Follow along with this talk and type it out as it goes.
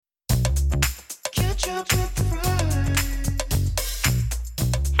Ketchup with the Freys.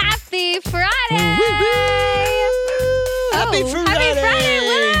 Happy Friday! Happy Friday!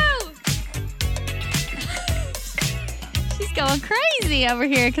 Woo! She's going crazy over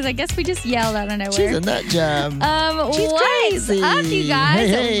here because I guess we just yelled out of nowhere. She's a nut job. She's what's crazy. up, you guys?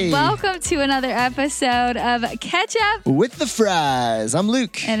 Hey. Welcome to another episode of Ketchup With the Freys. I'm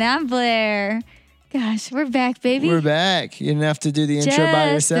Luke. and I'm Blaire. Gosh, we're back, baby. We're back. You didn't have to do the intro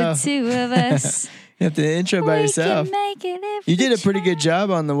by yourself. Just the two of us. You have to intro by We yourself. can make it if You did we a pretty good try.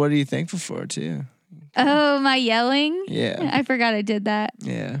 job on the what are you thankful for, too. Oh, my yelling? Yeah. I forgot I did that.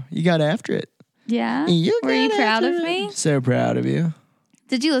 Yeah. You got after it. Yeah? Were Were you proud of me? So proud of you.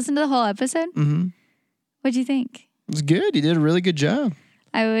 Did you listen to the whole episode? Mm-hmm. What'd you think? It was good. You did a really good job.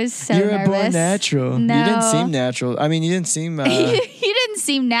 I was so You're nervous. a born natural. No. You didn't seem natural. I mean, you didn't seem You didn't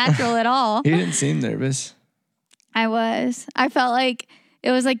seem natural at all. you didn't seem nervous. I was. I felt like it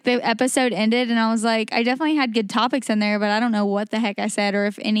was like the episode ended and I was like, I definitely had good topics in there, but I don't know what the heck I said or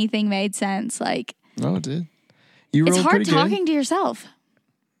if anything made sense. Like, Oh, it did. You it's rolled hard pretty talking to yourself.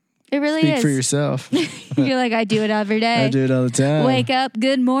 It really Speak is. for yourself. You're like, I do it every day. I do it all the time. Wake up.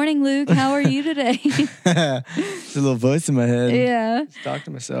 Good morning, Luke. How are you today? There's a little voice in my head. Yeah. Just talk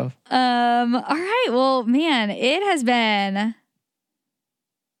to myself. All right. Well, man, it has been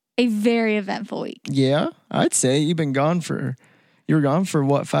a very eventful week. Yeah, I'd say you were gone for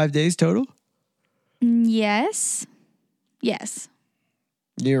what, 5 days total? Yes. Yes.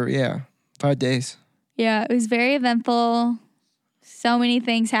 Yeah, 5 days. Yeah, it was very eventful. So many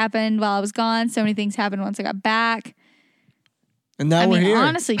things happened while I was gone. So many things happened once I got back. And now I we're mean, here.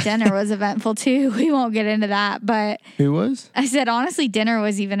 honestly, dinner was eventful too. We won't get into that. But Who was? I said, honestly, dinner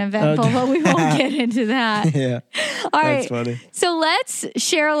was even eventful, Oh, but we won't get into that. Yeah, All that's right. funny. So let's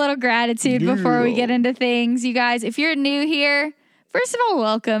share a little gratitude before we get into things. You guys, if you're new here, first of all,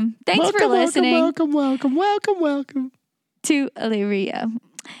 welcome. Thanks for listening Welcome. to Illyria.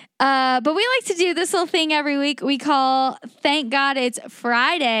 But we like to do this little thing every week we call Thank God It's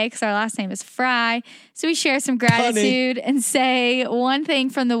Friday because our last name is Fry. So we share some gratitude and say one thing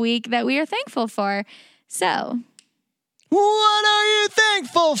from the week that we are thankful for. So What are you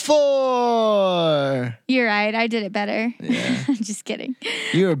thankful for? you're right. I did it better. Yeah. I'm just kidding.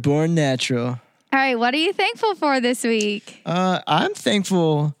 You were born natural. All right. What are you thankful for this week? I'm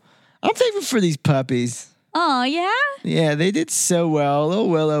thankful for these puppies. Oh, yeah? Yeah, they did so well. Little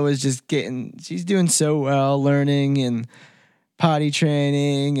Willow is she's doing so well, learning and potty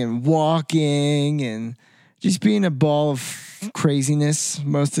training and walking and just being a ball of craziness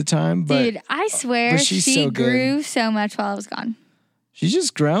most of the time. But Dude, I swear but she's she so good. grew so much while I was gone. She's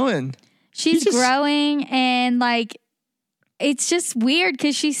just growing. She's growing and like, it's just weird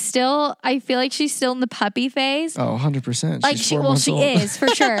because I feel like she's still in the puppy phase. Oh, 100%. Like She's she 4 months old. is for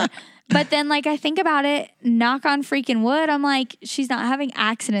sure. But then like I think about it, knock on freaking wood, I'm like, she's not having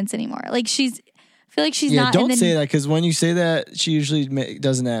accidents anymore. Like I feel like she's not. Don't say that because when you say that, she usually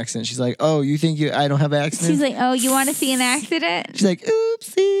does an accident. She's like, "Oh, you think I don't have accidents?" She's like, oh, you want to see an accident? She's like,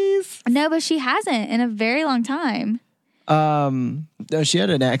 "Oopsies." No, but she hasn't in a very long time. No, she had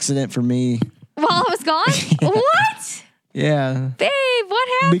an accident for me. While I was gone? What? Yeah. Babe, what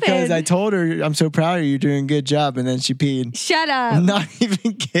happened? Because I told her, I'm so proud of you, you're doing a good job. And then she peed. Shut up. I'm not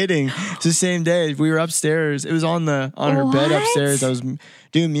even kidding. It's the same day. We were upstairs. It was on her bed What? upstairs. I was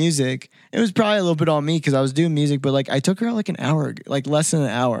doing music. It was probably a little bit on me because I was doing music, but like I took her out like an hour, like less than an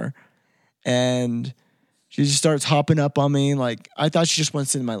hour. And she just starts hopping up on me. Like I thought she just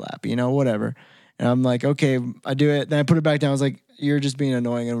wants to sit in my lap, whatever. And I'm like, okay, I do it. Then I put it back down. I was like, you're just being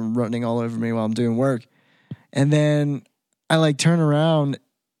annoying and running all over me while I'm doing work. And then I like turn around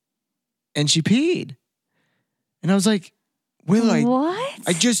and she peed. And I was like, Willow, What?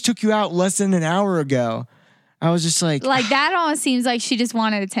 I just took you out less than an hour ago. I was just like That almost seems like she just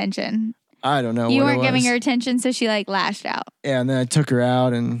wanted attention. I don't know. You what weren't it giving was. her attention, so she like lashed out. Yeah, and then I took her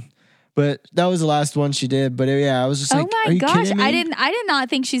out but that was the last one she did. But I was just like, Oh are my you gosh. kidding me? I did not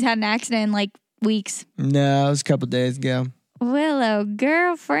think she's had an accident in like weeks. No, it was a couple days ago. Willow,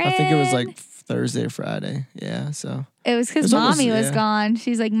 girlfriend. I think it was like Thursday or Friday. Yeah, so. It was because It's almost- mommy was yeah. gone.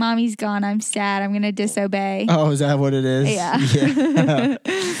 She's like, mommy's gone. I'm sad. I'm going to disobey. Oh, is that what it is? Yeah. Yeah.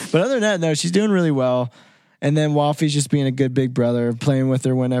 But other than that, no, she's doing really well. And then Waffy's just being a good big brother, playing with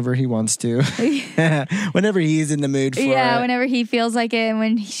her whenever he wants to. Whenever he's in the mood for it. Yeah, whenever he feels like it. And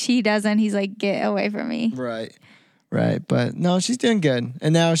when she doesn't, he's like, get away from me. Right. But no, she's doing good.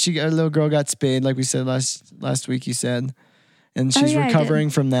 And now a little girl got spayed, like we said last week, you said. And she's yeah, I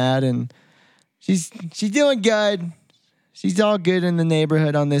recovering from that. And she's doing good. She's all good in the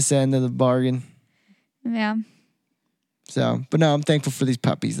neighborhood on this end of the bargain. Yeah. So, but no, I'm thankful for these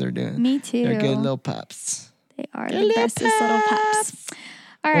puppies they're doing. Me too. They're good little pups. They are They're the little bestest little pups.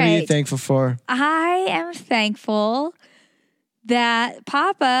 All What are you right. thankful for? I am thankful that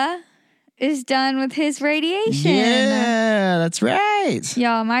Papa is done with his radiation. Yeah, that's right.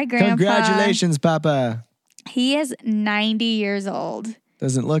 Y'all, my grandpa. Congratulations, Papa. He is 90 years old.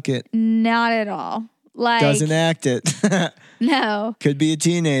 Doesn't look it. Not at all. Like, Doesn't act it. no. Could be a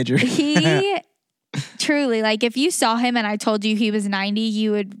teenager. He truly, like, if you saw him and I told you he was 90,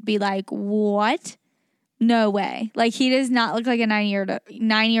 you would be like, what? No way. Like, he does not look like a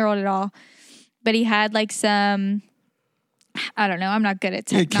 9-year-old at all. But he had like some, I don't know. I'm not good at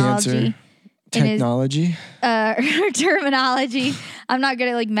He had technology. cancer. Technology. Terminology. I'm not good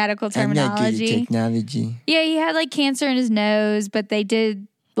at like medical I'm not good at terminology. technology. Yeah, he had like cancer in his nose, but they did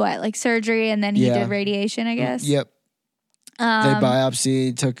like surgery, and then he Yeah. did radiation, I guess. Yep. They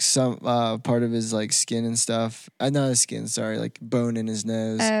biopsy, took some part of his like skin and stuff. Not his skin, sorry, like bone in his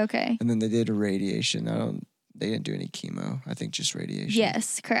nose. Okay. And then they did a radiation. They didn't do any chemo. I think just radiation.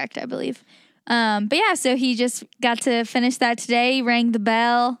 Yes, correct, I believe. But yeah, so he just got to finish that today. He rang the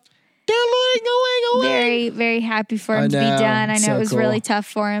bell. Very, very happy for him to be done. I know so it was cool. really tough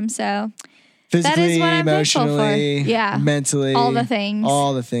for him. So Physically, that is what I'm thankful for. emotionally, Yeah. mentally, all the things.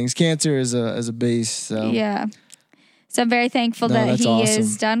 all the things. Cancer is a beast. So Yeah. So I'm very thankful No, that that's he awesome.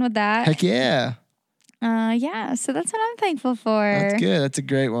 is done with that. heck yeah, Yeah. So that's what I'm thankful for. that's good. That's a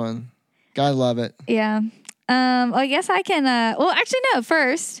great one. God love it. Yeah. Well, I guess I can. Well, actually, no.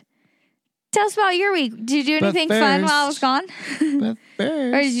 First, tell us about your week. Did you do anything fun while I was gone, But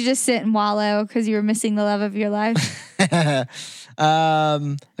or did you just sit and wallow because you were missing the love of your life? I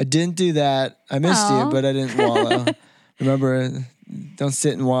didn't do that. I missed Aw. you, but I didn't wallow. Remember, don't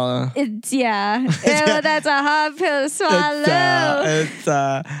sit and wallow. It's that's a hard pill to swallow.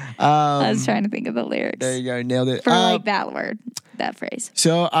 I was trying to think of the lyrics There you go, nailed it. for like that word, that phrase.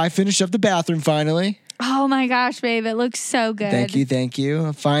 So I finished up the bathroom finally. Oh my gosh, babe, it looks so good. Thank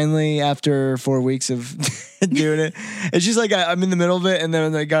you. Finally, after 4 weeks of doing it, it's just like I'm in the middle of it, and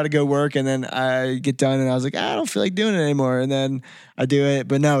then I got to go work, and then I get done, and I was like, I don't feel like doing it anymore, and then I do it.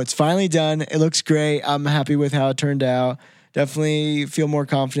 But no, it's finally done. It looks great. I'm happy with how it turned out. Definitely feel more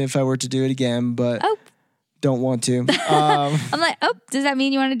confident if I were to do it again, but Oh, don't want to. I'm like, oh, does that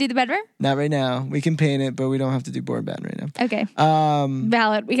mean you want to do the bedroom? Not right now. We can paint it, but we don't have to do board band right now. Okay.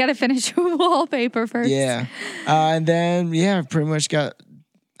 Valid. We got to finish your wallpaper first. Yeah. And then, I pretty much I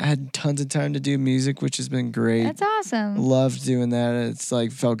had tons of time to do music, which has been great. That's awesome. Loved doing that. It's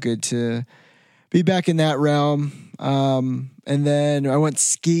like felt good to be back in that realm. And then I went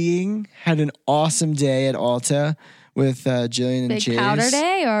skiing, had an awesome day at Alta with Jillian and Big Chase. powder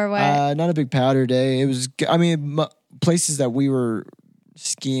day or what? Not a big powder day. It was, places that we were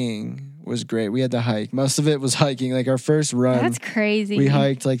skiing was great. We had to hike. Most of it was hiking. Like our first run, That's crazy. we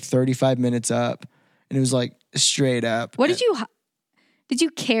hiked like 35 minutes up, and it was like straight up. What did you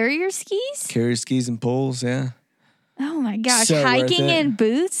carry your skis? Carry skis and poles, yeah. Oh my gosh. So worth Hiking it. in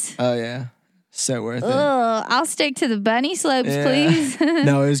boots? Oh yeah, so worth it. Ugh, I'll stick to the bunny slopes, Yeah. please.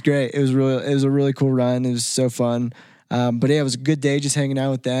 No, it was great. It was a really cool run. It was so fun. But yeah, it was a good day just hanging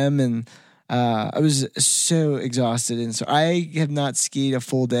out with them, and I was so exhausted, and so I have not skied a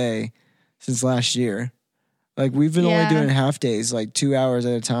full day since last year. Like we've been Yeah. only doing half days, like 2 hours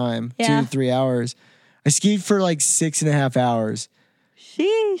at a time, Yeah. 2 to 3 hours. I skied for like 6.5 hours,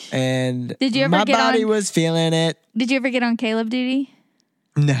 Sheesh. and Did you ever my get body on- was feeling it. Did you ever get on Caleb duty?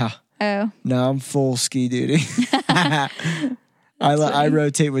 No, Oh. I'm full ski duty. I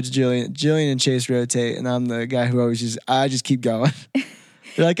rotate with Jillian. Jillian and Chase rotate, and I'm the guy who always I just keep going.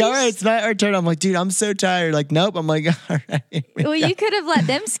 They're like, all right, it's not our turn. I'm like, dude, I'm so tired. Like, nope. I'm like, all right. here we Well, go. you could have let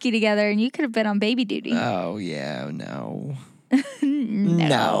them ski together and you could have been on baby duty. Oh yeah, no,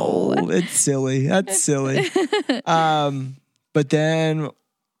 No. it's silly. That's silly. But then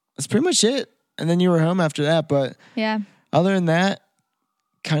that's pretty much it. And then you were home after that. But Yeah. other than that,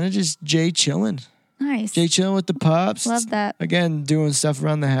 kind of just Jay chilling. Nice. Jay chilling with the pups. Love that. Again, doing stuff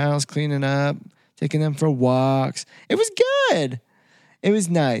around the house, cleaning up, taking them for walks. It was good. It was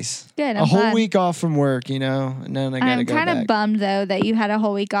nice. Good. A I'm whole glad. week off from work, and then I gotta I'm go kind back. of bummed though that you had a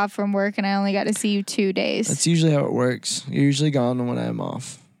whole week off from work and I only got to see you 2 days. That's usually how it works. You're usually gone when I'm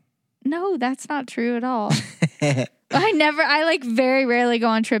off. No, that's not true at all. I like very rarely go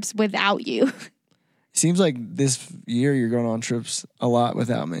on trips without you. Seems like this year you're going on trips a lot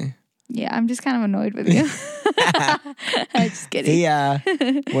without me. Yeah, I'm just kind of annoyed with you. I'm just kidding. See ya.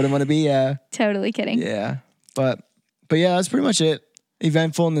 Wouldn't want to be ya. Totally kidding. Yeah. But yeah, that's pretty much it.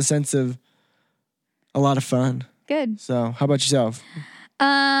 Eventful in the sense of a lot of fun. Good. So how about yourself?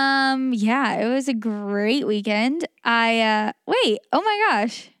 Yeah, it was a great weekend. Wait, oh my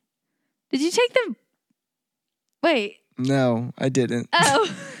gosh. Did you take the, wait. No, I didn't.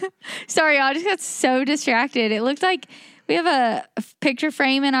 Oh, sorry, I just got so distracted. It looked like we have a picture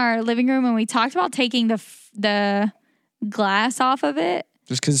frame in our living room and we talked about taking the glass off of it.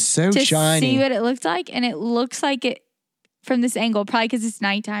 Just because it's so to shiny. See what it looked like. And it looks like it from this angle, probably because it's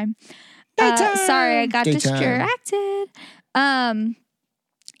nighttime. Nighttime! Sorry, I got Daytime. distracted.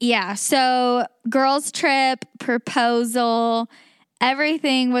 Yeah, so girls' trip, proposal,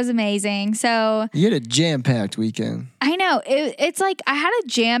 everything was amazing. So You had a jam-packed weekend. I know. It's like I had a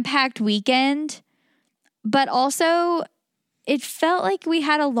jam-packed weekend, but also it felt like we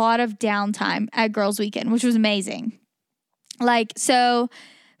had a lot of downtime at girls' weekend, which was amazing. Like, so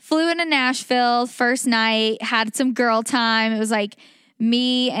flew into Nashville first night, had some girl time. It was like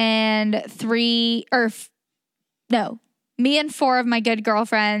me and me and four of my good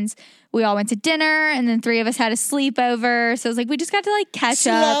girlfriends. We all went to dinner and then three of us had a sleepover. So it was like, we just got to like catch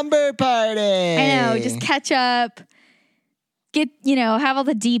up. Slumber party. I know, just catch up, have all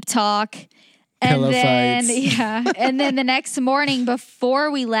the deep talk. And Pillow then, fights. yeah. And then the next morning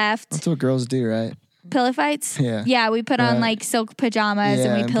before we left, That's what girls do, right? pillow fights. Yeah. Yeah, we put on Right. like silk pajamas Yeah,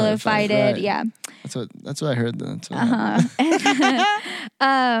 and we and pillow pillow fight, fighted. right. Yeah. That's what I heard. That's what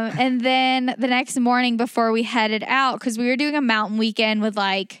And then the next morning before we headed out, because we were doing a mountain weekend with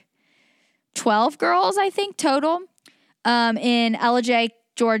like 12 girls, I think, total, in LJ,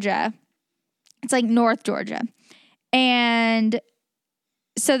 Georgia. It's like North Georgia. And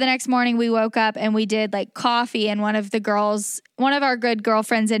so the next morning we woke up and we did like coffee, and one of our good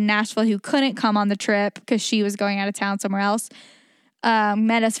girlfriends in Nashville who couldn't come on the trip because she was going out of town somewhere else,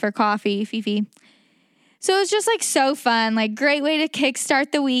 met us for coffee, Fifi. So it was just like so fun, like great way to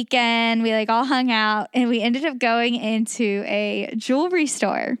kickstart the weekend. We like all hung out and we ended up going into a jewelry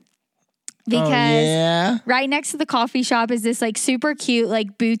store because right next to the coffee shop is this like super cute,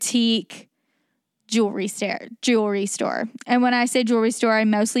 like boutique jewelry store. And when I say jewelry store, I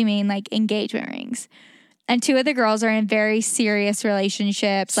mostly mean like engagement rings. And two of the girls are in very serious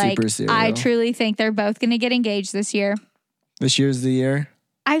relationships. Super like serial. I truly think they're both going to get engaged this year. This year's the year.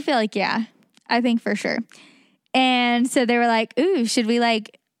 I feel like, yeah, I think for sure. And so they were like, ooh, should we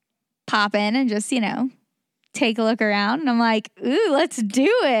like pop in and just, take a look around? And I'm like, ooh, let's do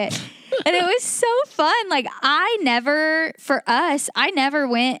it. And it was so fun. Like I never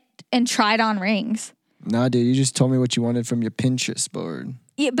went and tried on rings. Nah, dude, you just told me what you wanted from your Pinterest board.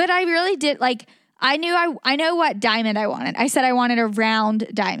 Yeah, but I really did. Like I know what diamond I wanted. I said I wanted a round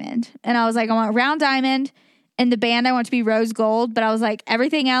diamond. And I was like, I want a round diamond. And the band I want to be rose gold. But I was like,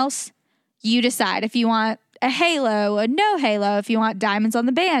 everything else, you decide. If you want a halo, a no halo. If you want diamonds on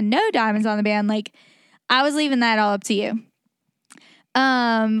the band, no diamonds on the band. Like I was leaving that all up to you.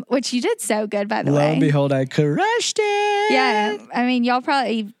 Which you did so good, by the way. Lo and behold, I crushed it. Yeah. I mean, y'all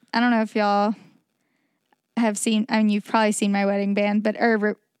probably, I don't know if y'all have seen, you've probably seen my wedding band,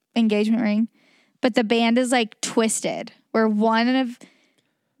 or engagement ring, but the band is like twisted where one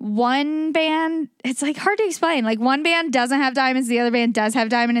band, it's like hard to explain. Like one band doesn't have diamonds. The other band does have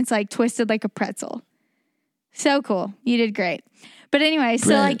diamond. It's like twisted like a pretzel. So cool. You did great. But anyway,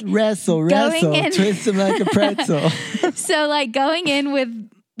 so like wrestle, in- twist them like a pretzel. so like going in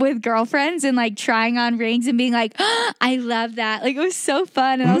with girlfriends and like trying on rings and being like, oh, I love that. Like it was so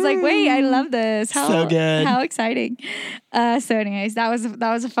fun. And I was like, wait, I love this. So good. How exciting. So anyways, that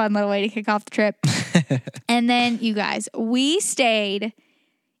was a fun little way to kick off the trip. And then you guys, we stayed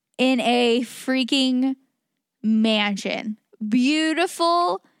in a freaking mansion.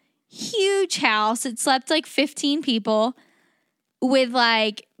 Beautiful, huge house. It slept like 15 people with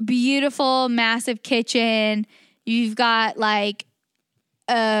like beautiful, massive kitchen. You've got like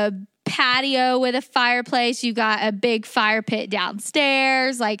a patio with a fireplace. You've got a big fire pit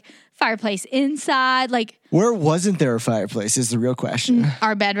downstairs, like fireplace inside. Like Where wasn't there a fireplace is the real question.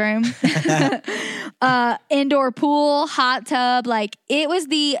 our bedroom. Indoor pool, hot tub. Like it was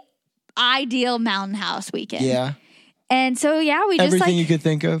the ideal mountain house weekend. Yeah. And so yeah, we just Everything like you could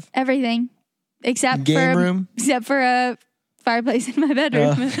think of. everything except Game for room? except for a fireplace in my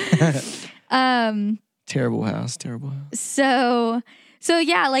bedroom. Terrible house. So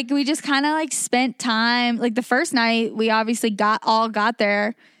yeah, like we just kind of like spent time. Like the first night, we obviously got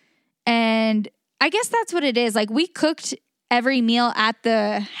there, and I guess that's what it is. Like we cooked every meal at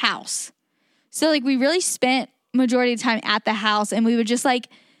the house, so like we really spent majority of the time at the house, and we would just like.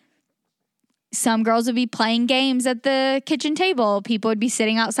 Some girls would be playing games at the kitchen table. People would be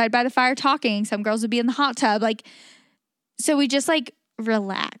sitting outside by the fire talking. Some girls would be in the hot tub. Like, so we just like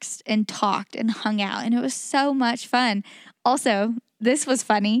relaxed and talked and hung out, and it was so much fun. Also, this was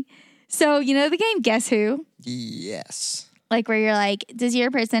funny. So, you know the game Guess Who? Yes. Like where you're like, does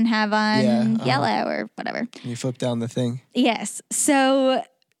your person have on Yeah, yellow or whatever? You flip down the thing. Yes. So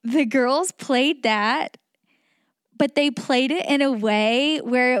the girls played that, but they played it in a way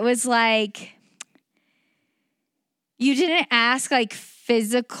where it was like, you didn't ask like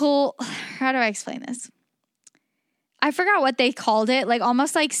physical, how do I explain this? I forgot what they called it, like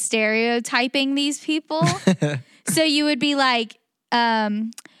almost like stereotyping these people. So you would be like,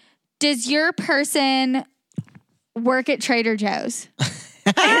 does your person work at Trader Joe's?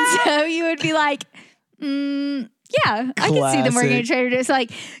 And so you would be like, yeah, I can see them working at Trader Joe's.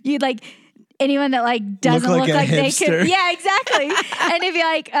 Like you'd like anyone that like doesn't look like they could. Yeah, exactly. And it'd be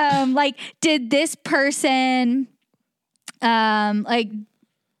like, did this person, like,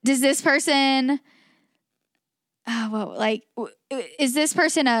 does this person, is this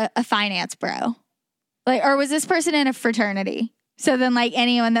person a finance bro? Like, or was this person in a fraternity? So then like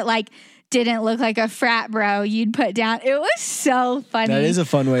anyone that like didn't look like a frat bro, you'd put down. It was so funny. That is a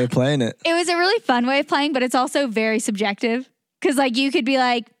fun way of playing it. It was a really fun way of playing, but it's also very subjective. Because like you could be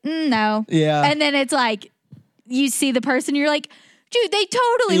like, no. Yeah. And then it's like, you see the person, you're like, dude, they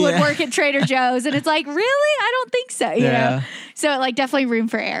totally would work at Trader Joe's. And it's like, really? I don't think so. You know? So like definitely room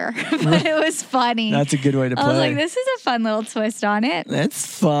for error. But it was funny. That's a good way to play. I was like, this is a fun little twist on it. That's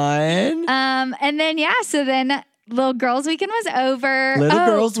fun. And then, so then Little Girls Weekend was over.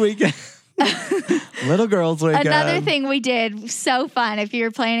 Girls Weekend. Little Girls Weekend. Another thing we did, so fun. If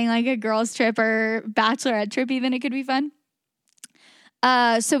you're planning like a girls trip or bachelorette trip, even, it could be fun.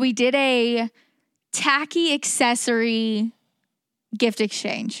 So we did a tacky accessory gift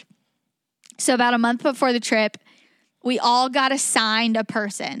exchange. So about a month before the trip, we all got assigned a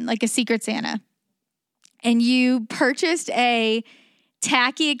person, like a Secret Santa. And you purchased a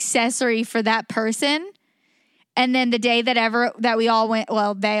tacky accessory for that person. And then the day that we all went,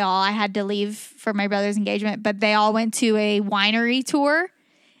 I had to leave for my brother's engagement, but they all went to a winery tour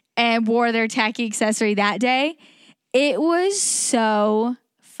and wore their tacky accessory that day. It was so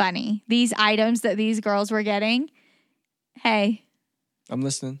funny. These items that these girls were getting. Hey. I'm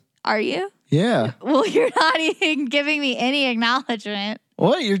listening. Are you? Yeah. Well, you're not even giving me any acknowledgement.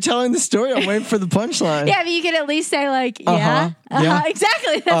 What? You're telling the story. I'm waiting for the punchline. Yeah, but you could at least say like, yeah.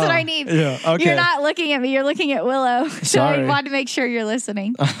 Exactly. That's what I need. Yeah. Okay. You're not looking at me. You're looking at Willow. So Sorry. I wanted to make sure you're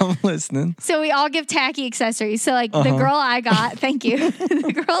listening. I'm listening. So we all give tacky accessories. So like the girl I got, thank you.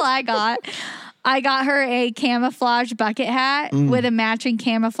 The girl I got her a camouflage bucket hat with a matching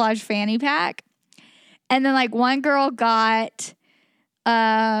camouflage fanny pack. And then like one girl got,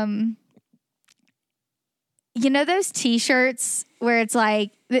 you know those t-shirts where it's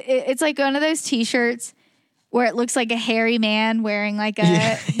like one of those t-shirts where it looks like a hairy man wearing like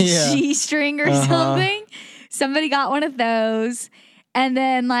a G-string or something. Somebody got one of those. And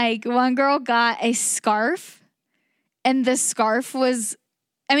then like one girl got a scarf, and the scarf was,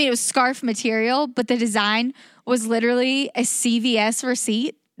 it was scarf material, but the design was literally a CVS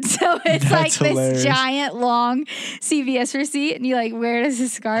receipt. So it's That's like hilarious. this giant long CVS receipt, and you like wear it as a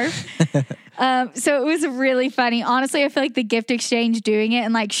scarf. So it was really funny. Honestly, I feel like the gift exchange, doing it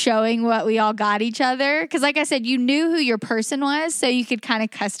and like showing what we all got each other. Because like I said, you knew who your person was, so you could kind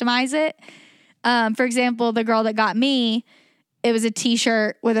of customize it. For example, the girl that got me, it was a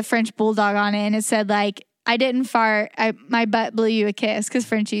t-shirt with a French bulldog on it, and it said like, I didn't fart, my butt blew you a kiss, because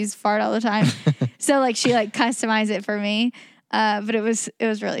Frenchies fart all the time. So like she like customized it for me. But it was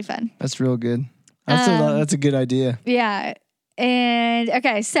really fun. That's real good. That's a good idea. Yeah. And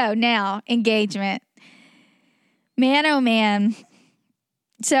okay, so now engagement. Man, oh man.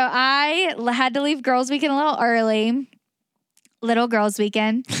 So I had to leave Girls Weekend a little early. Little Girls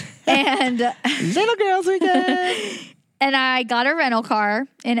Weekend. And Little Girls Weekend. And I got a rental car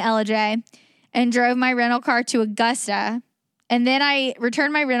in LJ and drove my rental car to Augusta. And then I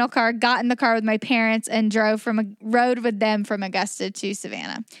returned my rental car, got in the car with my parents, and rode with them from Augusta to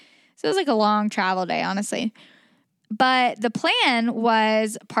Savannah. So it was like a long travel day, honestly. But the plan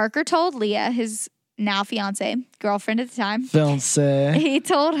was Parker told Leah, his now fiance, girlfriend at the time. Fiance. He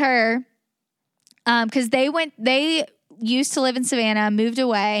told her, because they used to live in Savannah, moved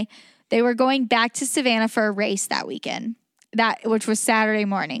away. They were going back to Savannah for a race that weekend, which was Saturday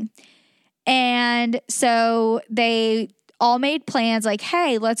morning. And so they all made plans like,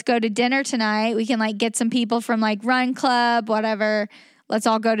 hey, let's go to dinner tonight. We can like get some people from like Run Club, whatever. Let's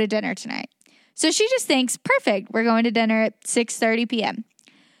all go to dinner tonight. So she just thinks, perfect. We're going to dinner at 6:30 p.m.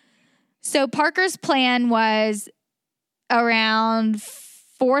 So Parker's plan was around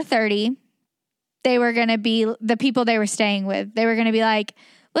 4:30. They were going to be, the people they were staying with, they were going to be like,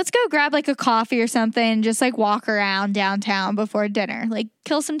 let's go grab like a coffee or something, just like walk around downtown before dinner, like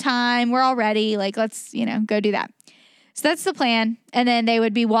kill some time. We're all ready. Like, let's, go do that. So that's the plan. And then they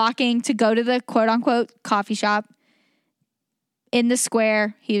would be walking to go to the quote unquote coffee shop in the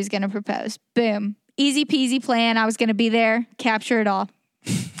square. He was going to propose. Boom. Easy peasy plan. I was going to be there, capture it all.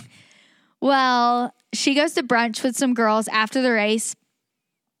 Well, she goes to brunch with some girls after the race.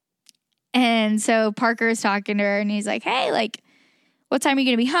 And so Parker is talking to her and he's like, hey, like, what time are you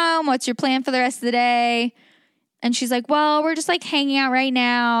going to be home? What's your plan for the rest of the day? And she's like, well, we're just like hanging out right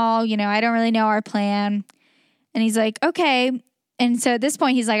now. I don't really know our plan. And he's like, okay. And so at this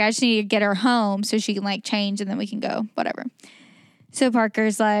point, he's like, I just need to get her home so she can like change and then we can go, whatever. So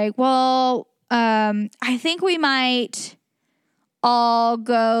Parker's like, well, I think we might all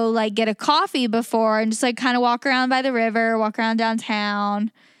go like get a coffee before and just like kind of walk around by the river, walk around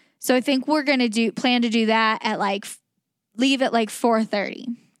downtown. So I think we're going to plan to do that at like, leave at like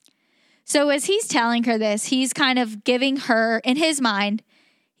 4:30. So as he's telling her this, he's kind of giving her, in his mind,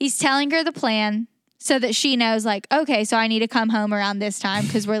 he's telling her the plan so that she knows like, okay, so I need to come home around this time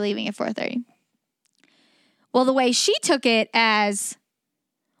because we're leaving at 4:30. Well, the way she took it as,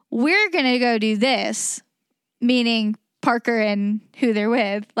 we're going to go do this, meaning Parker and who they're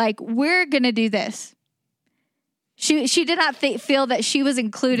with, like, we're going to do this. She did not feel that she was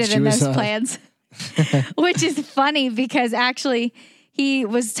included in those plans, which is funny because actually he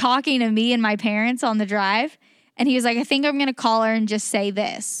was talking to me and my parents on the drive and he was like, I think I'm going to call her and just say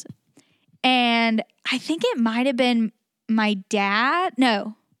this. And I think it might have been my dad.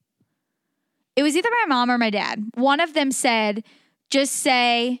 No, it was either my mom or my dad. One of them said, just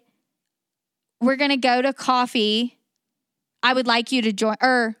say, we're going to go to coffee. I would like you to join,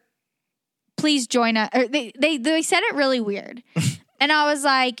 or please join us. Or they said it really weird. And I was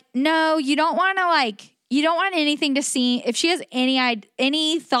like, no, you don't want anything to seem, if she has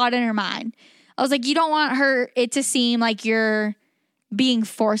any thought in her mind, I was like, you don't want it to seem like you're being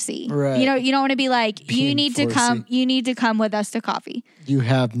forcey. Right. You don't want to be like, Being you need to come with us to coffee. You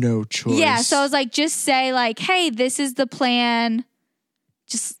have no choice. Yeah. So I was like, just say like, hey, this is the plan.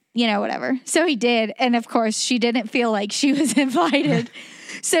 Just, whatever. So he did. And of course she didn't feel like she was invited.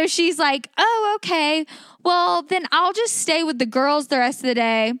 So she's like, oh, okay. Well, then I'll just stay with the girls the rest of the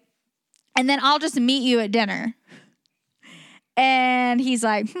day. And then I'll just meet you at dinner. And he's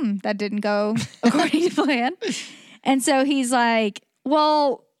like, that didn't go according to plan. And so he's like,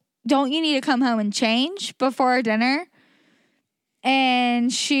 well, don't you need to come home and change before dinner?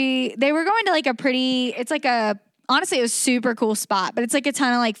 And they were going to like honestly, it was super cool spot, but it's like a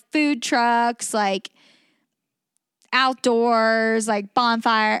ton of like food trucks, like outdoors, like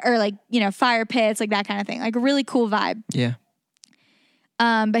bonfire or like, fire pits, like that kind of thing. Like a really cool vibe. Yeah.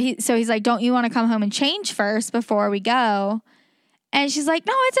 But he's like, don't you want to come home and change first before we go? And she's like,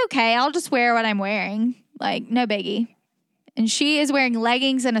 no, it's okay. I'll just wear what I'm wearing. Like, no biggie. And she is wearing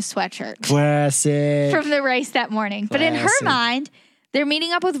leggings and a sweatshirt. Classic. From the race that morning. But in her mind, they're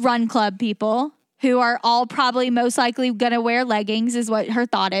meeting up with run club people who are all probably most likely going to wear leggings is what her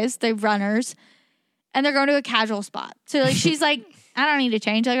thought is. They're runners. And they're going to a casual spot. So like she's like, I don't need to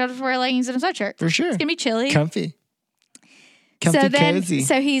change. I'll just wear leggings and a sweatshirt. For sure. It's going to be chilly. Comfy, cozy.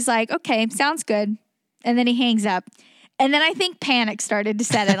 So he's like, okay, sounds good. And then he hangs up. And then I think panic started to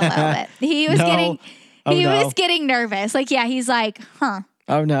set in a little bit. He was was getting nervous. Like, yeah, he's like,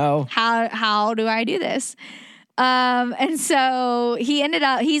 oh no. How do I do this? And so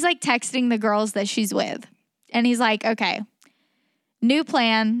he's like texting the girls that she's with. And he's like, okay, new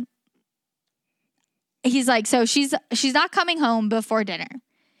plan. He's like, so she's not coming home before dinner.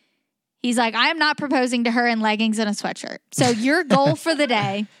 He's like, I'm not proposing to her in leggings and a sweatshirt. So your goal for the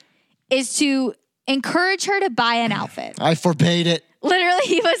day is to encourage her to buy an outfit. I forbade it. Literally,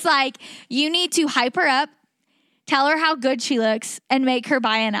 he was like, you need to hype her up, tell her how good she looks, and make her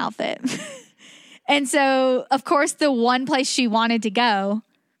buy an outfit. And so, of course, the one place she wanted to go,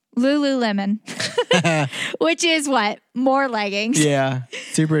 Lululemon, which is what? More leggings. Yeah,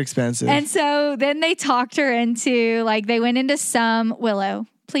 super expensive. And so then they talked her into, like, they went into some, Willow,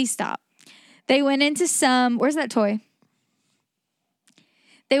 please stop. They went into some, where's that toy?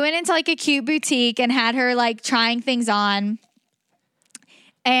 They went into like a cute boutique and had her like trying things on.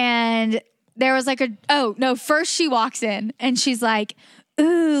 And there was like first she walks in and she's like,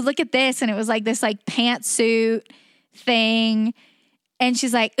 ooh, look at this. And it was like this like pantsuit thing. And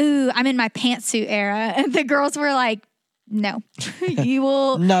she's like, ooh, I'm in my pantsuit era. And the girls were like, no, you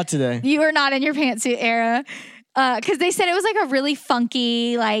will. Not today. You are not in your pantsuit era. Because they said it was like a really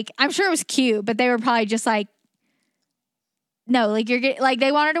funky, like, I'm sure it was cute, but they were probably just like, no, like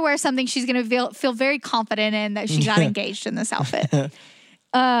they want her to wear something she's going to feel very confident in that she got engaged in this outfit.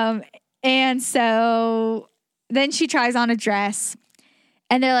 And so then she tries on a dress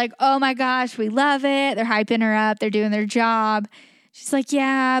and they're like, oh my gosh, we love it. They're hyping her up. They're doing their job. She's like,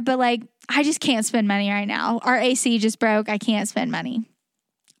 yeah, but like, I just can't spend money right now. Our AC just broke. I can't spend money,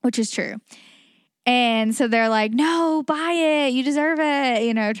 which is true. And so they're like, no, buy it. You deserve it.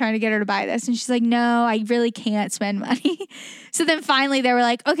 You know, trying to get her to buy this. And she's like, no, I really can't spend money. So then finally they were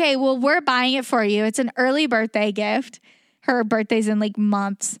like, okay, well, we're buying it for you. It's an early birthday gift. Her birthday's in like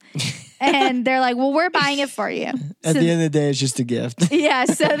months. And they're like, well, we're buying it for you. At the end of the day, it's just a gift. Yeah.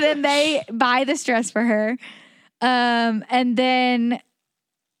 So then they buy this dress for her. And then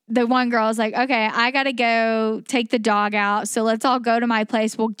the one girl is like, okay, I got to go take the dog out. So let's all go to my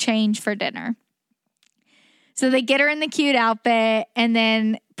place. We'll change for dinner. So they get her in the cute outfit. And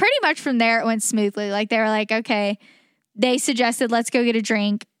then pretty much from there, it went smoothly. Like they were like, okay, they suggested, let's go get a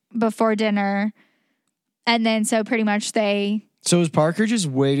drink before dinner. And then so pretty much So was Parker just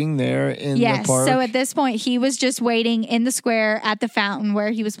waiting there in the park? So at this point, he was just waiting in the square at the fountain where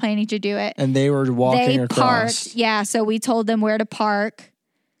he was planning to do it. And they were walking they across. Parked. Yeah, so we told them where to park.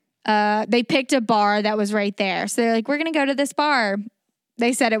 They picked a bar that was right there. So they're like, we're going to go to this bar.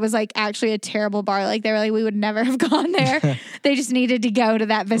 They said it was like actually a terrible bar. Like they were like, we would never have gone there. They just needed to go to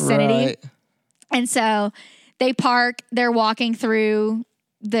that vicinity. Right. And so they park. They're walking through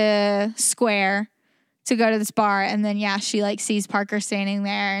the square to go to this bar. And then, yeah, she like sees Parker standing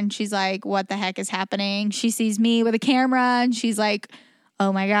there and she's like, what the heck is happening? She sees me with a camera and she's like,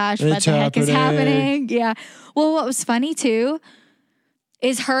 oh my gosh, what the heck is happening? Yeah. Well, what was funny too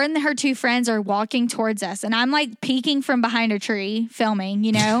is her and her two friends are walking towards us. And I'm like peeking from behind a tree filming,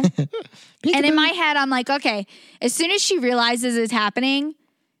 you know? And in my head, I'm like, okay, as soon as she realizes it's happening,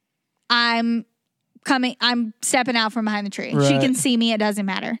 I'm stepping out from behind the tree. Right. She can see me. It doesn't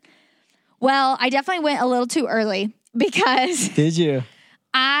matter. Well, I definitely went a little too early because Did you?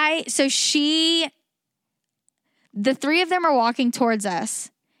 the three of them are walking towards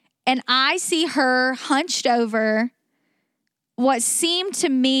us and I see her hunched over what seemed to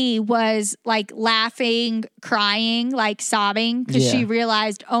me was like laughing, crying, like sobbing because she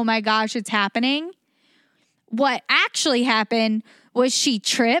realized, oh my gosh, it's happening. What actually happened was she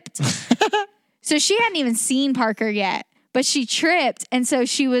tripped. So she hadn't even seen Parker yet. But she tripped, and so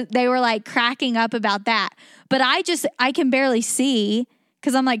they were like cracking up about that. But I can barely see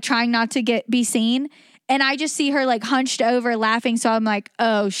because I'm like trying not to be seen. And I just see her like hunched over laughing. So I'm like,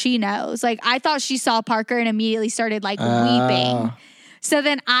 oh, she knows. Like I thought she saw Parker and immediately started like weeping. So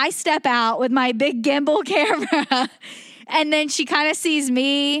then I step out with my big gimbal camera and then she kind of sees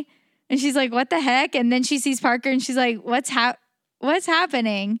me and she's like, what the heck? And then she sees Parker and she's like, what's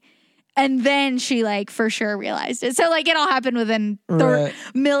happening? And then she like for sure realized it. So like it all happened within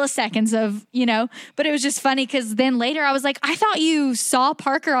milliseconds of, you know, but it was just funny because then later I was like, I thought you saw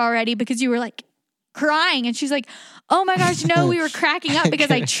Parker already because you were like crying. And she's like, oh my gosh, no, we were cracking up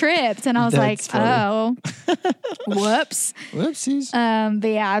because I tripped. And I was like, funny. Oh, whoops. Whoopsies. But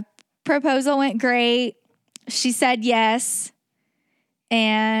yeah, proposal went great. She said yes.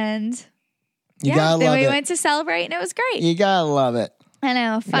 And then we went to celebrate and it was great. You gotta love it. I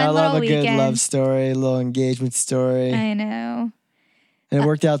know. Fun I little love a weekend. good love story, a little engagement story. I know. And it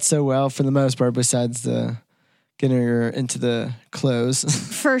worked out so well for the most part, besides the getting her into the clothes.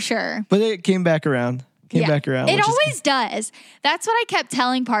 For sure. But it came back around. It always does. That's what I kept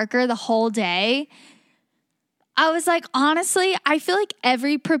telling Parker the whole day. I was like, honestly, I feel like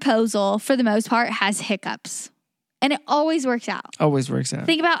every proposal, for the most part, has hiccups. And it always works out. Always works out.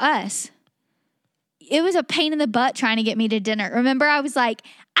 Think about us. It was a pain in the butt trying to get me to dinner. Remember, I was like,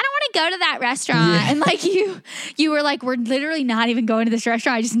 I don't want to go to that restaurant. Yeah. And like you were like, we're literally not even going to this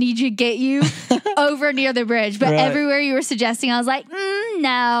restaurant. I just need you to get you over near the bridge. But everywhere you were suggesting, I was like,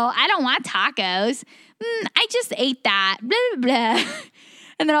 no, I don't want tacos. I just ate that. Blah, blah, blah.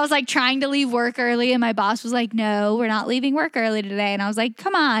 And then I was like trying to leave work early. And my boss was like, no, we're not leaving work early today. And I was like,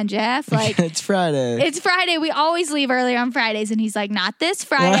 come on, Jeff. Like it's Friday. It's Friday. We always leave early on Fridays. And he's like, not this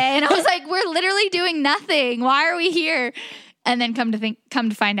Friday. And I was like, we're literally doing nothing. Why are we here? And then come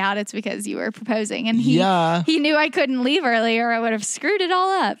to find out it's because you were proposing. And he knew I couldn't leave early or I would have screwed it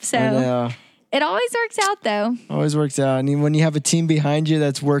all up. So it always works out though. Always works out. And when you have a team behind you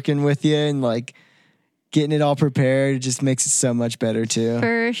that's working with you and like getting it all prepared, it just makes it so much better too.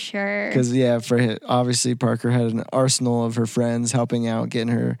 For sure. Because obviously Parker had an arsenal of her friends helping out, getting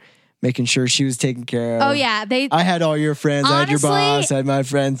her, making sure she was taken care of. Oh yeah, I had all your friends. Honestly, I had your boss. I had my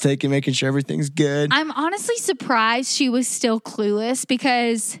friends making sure everything's good. I'm honestly surprised she was still clueless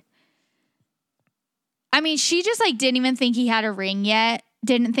because, I mean, she just like didn't even think he had a ring yet.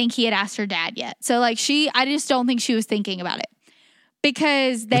 Didn't think he had asked her dad yet. So like I just don't think she was thinking about it.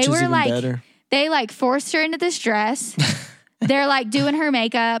 because they Which is were even like, better. they like forced her into this dress. They're like doing her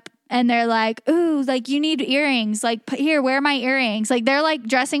makeup and they're like, ooh, like you need earrings. Like here, wear my earrings. Like they're like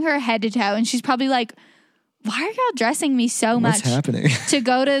dressing her head to toe. And she's probably like, why are y'all dressing me so What's much happening? to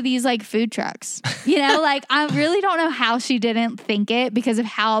go to these like food trucks? You know, like I really don't know how she didn't think it because of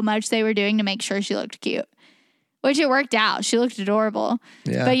how much they were doing to make sure she looked cute. Which it worked out. She looked adorable.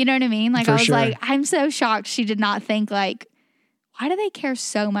 Yeah. But you know what I mean? Like For I was sure. like, I'm so shocked she did not think like, why do they care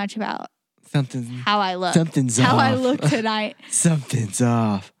so much about how I look? Something's how I off. look tonight. Something's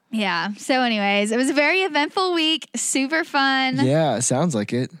off. Yeah. So anyways, it was a very eventful week. Super fun. Yeah, it sounds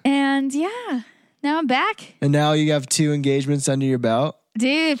like it. And yeah, now I'm back. And now you have 2 engagements under your belt.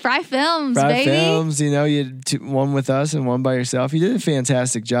 Dude, Fry Films, 5 baby. films, you know, you had one with us and one by yourself. You did a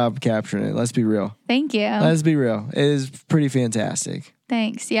fantastic job capturing it. Let's be real. Thank you. Let's be real. It is pretty fantastic.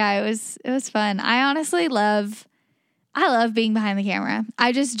 Thanks. Yeah, it was fun. I honestly love being behind the camera.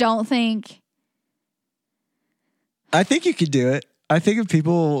 I just don't think I think you could do it. I think if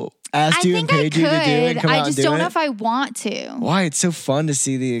people asked you and paid you to do it and come out I just and do don't it. know if I want to. Why? It's so fun to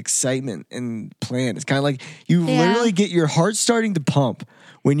see the excitement and plan. It's kind of like you Yeah. literally get your heart starting to pump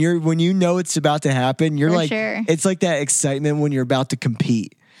when you know it's about to happen. You're For like, sure. it's like that excitement when you're about to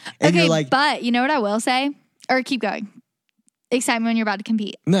compete. And Okay, you're like, but you know what I will say? Or keep going. Excitement when you're about to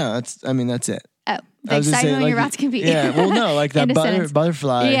compete. no, that's it. Oh, the I was just excitement saying, when like, you're about to compete. Yeah, well, no, like that In a sentence.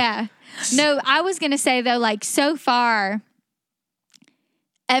 butterfly. Yeah. No, I was going to say though, like so far,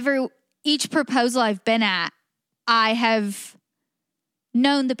 each proposal I've been at, I have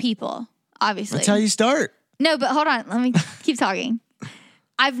known the people, obviously. That's how you start. No, but hold on. Let me keep talking.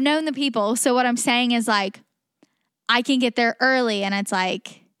 I've known the people. So what I'm saying is like, I can get there early and it's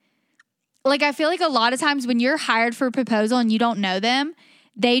like I feel like a lot of times when you're hired for a proposal and you don't know them,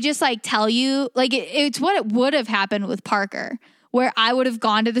 they just like tell you, like it's what it would have happened with Parker, where I would have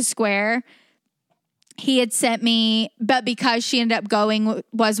gone to the square. He had sent me, but because she ended up going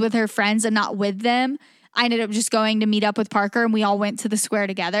was with her friends and not with them, I ended up just going to meet up with Parker and we all went to the square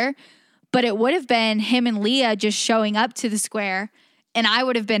together. But it would have been him and Leah just showing up to the square and I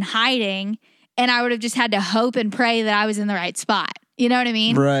would have been hiding and I would have just had to hope and pray that I was in the right spot. You know what I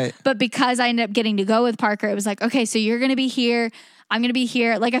mean? Right. But because I ended up getting to go with Parker, it was like, okay, so you're going to be here. I'm going to be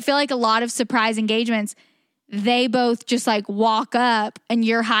here. Like, I feel like a lot of surprise engagements, they both just like walk up and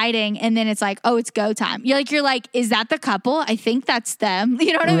you're hiding and then it's like, oh, it's go time. You're like, is that the couple? I think that's them.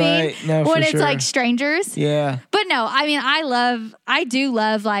 You know what I mean? Right. No, when for it's sure. like strangers. Yeah. But no, I mean, I do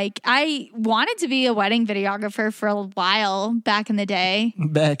love, like, I wanted to be a wedding videographer for a while back in the day.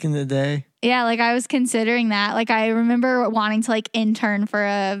 Back in the day. Yeah, like I was considering that. Like I remember wanting to like intern for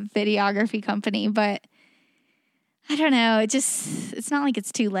a videography company, but I don't know. It's not like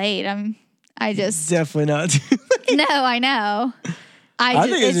it's too late. I just Definitely not. no, I know. I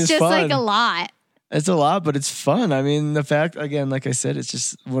think it's just like fun. a lot. It's a lot, but it's fun. I mean, the fact, again, like I said, it's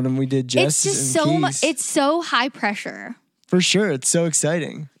just when we did Jess It's just and so Keys, much. It's so high pressure. for sure. It's so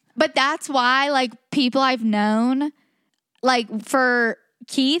exciting. But that's why, like, people I've known, like for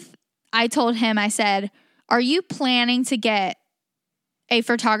Keith, I told him, I said, are you planning to get a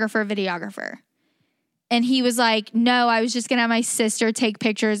photographer, videographer? And he was like, no, I was just going to have my sister take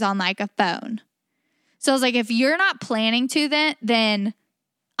pictures on like a phone. So I was like, if you're not planning to then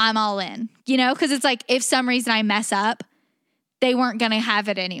I'm all in, you know? Because it's like, if some reason I mess up, they weren't going to have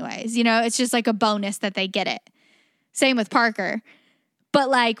it anyways. You know, it's just like a bonus that they get it. Same with Parker. But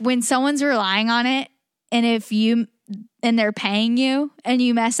like when someone's relying on it and they're paying you and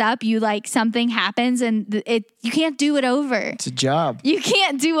you mess up, you like something happens and you can't do it over. It's a job. You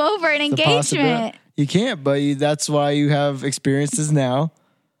can't do over an It's a possibility. engagement. You can't, but that's why you have experiences now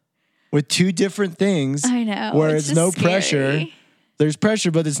with 2 different things. I know. Where it's it's no just scary. pressure. There's pressure,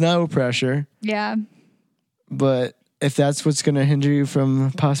 but it's no pressure. Yeah. But if that's what's going to hinder you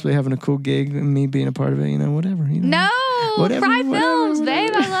from possibly having a cool gig and me being a part of it, you know, whatever. You know? No. Whatever, Fry whatever, Films,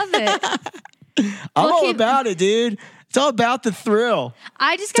 whatever. babe. I love it. I'm We'll all keep- about it, dude. It's all about the thrill.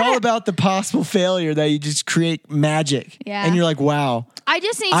 I just It's all gotta, about the possible failure that you just create magic. Yeah. And you're like, wow. I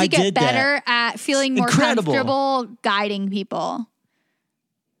just need I to get did that. better at feeling more Incredible. comfortable guiding people.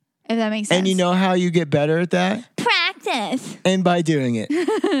 If that makes sense. And you know how you get better at that? practice. And by doing it.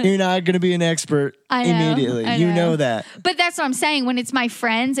 You're not going to be an expert I know, immediately. I You know. know that. But that's what I'm saying. When it's my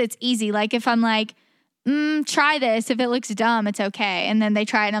friends, it's easy. Like if I'm like, try this. If it looks dumb, it's okay. And then they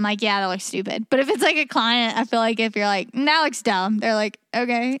try it and I'm like, yeah, that looks stupid. But if it's like a client, I feel like if you're like, that looks dumb, they're like,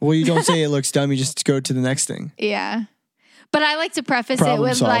 okay. Well, you don't say it looks dumb. You just go to the next thing. Yeah. But I like to preface Problem it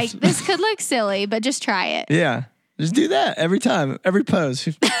with solved. like, this could look silly, but just try it. Yeah. Just do that every time, every pose.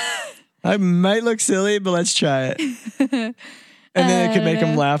 I might look silly, but let's try it. And then it could I make don't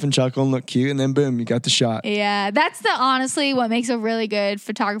them know. laugh and chuckle and look cute. And then boom, you got the shot. Yeah, that's honestly what makes a really good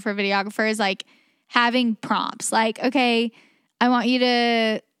photographer, videographer is like having prompts. Like, okay, I want you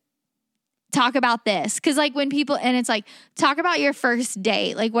to talk about this. Cause like when people, and it's like, talk about your first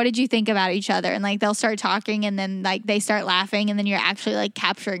date. Like, what did you think about each other? And like, they'll start talking and then like they start laughing and then you're actually like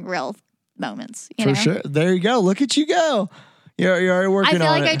capturing real moments. You know? For sure. There you go. Look at you go. You're already working on it.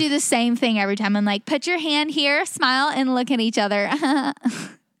 I feel like I do the same thing every time. I'm like, put your hand here, smile, and look at each other.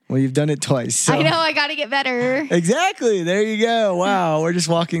 Well, you've done it twice. So. I know, I got to get better. Exactly. There you go. Wow. We're just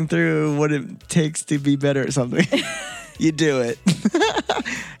walking through what it takes to be better at something. You do it.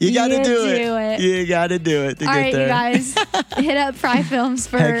 You got to do it. You got to do it to All get right, there. you guys, hit up Fry Films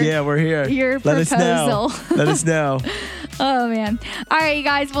for Heck yeah, we're here. your Let us proposal. know. Let us know. Oh, man. All right, you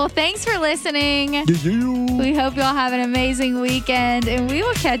guys. Well, thanks for listening. Yeah. We hope you all have an amazing weekend, and we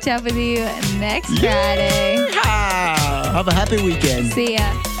will catch up with you next Friday. Have a happy weekend. See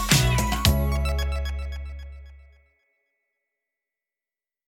ya.